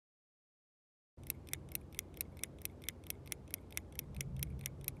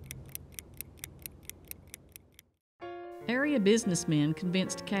Area businessmen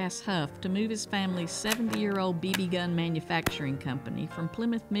convinced Cass Hough to move his family's 70-year-old BB gun manufacturing company from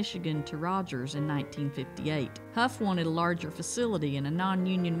Plymouth, Michigan to Rogers in 1958. Hough wanted a larger facility and a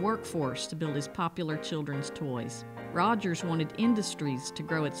non-union workforce to build his popular children's toys. Rogers wanted industries to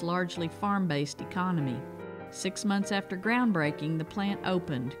grow its largely farm-based economy. 6 months after groundbreaking, the plant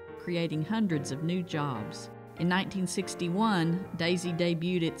opened, creating hundreds of new jobs. In 1961, Daisy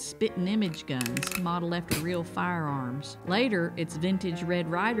debuted its spit and image guns, modeled after real firearms. Later, its vintage Red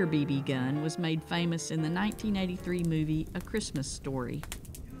Ryder BB gun was made famous in the 1983 movie A Christmas Story.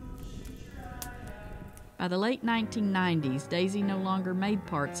 By the late 1990s, Daisy no longer made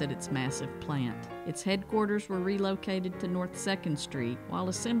parts at its massive plant. Its headquarters were relocated to North 2nd Street, while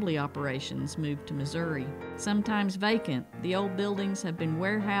assembly operations moved to Missouri. Sometimes vacant, the old buildings have been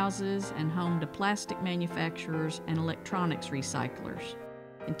warehouses and home to plastic manufacturers and electronics recyclers.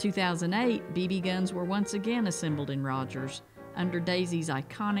 In 2008, BB guns were once again assembled in Rogers under Daisy's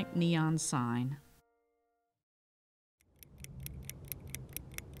iconic neon sign.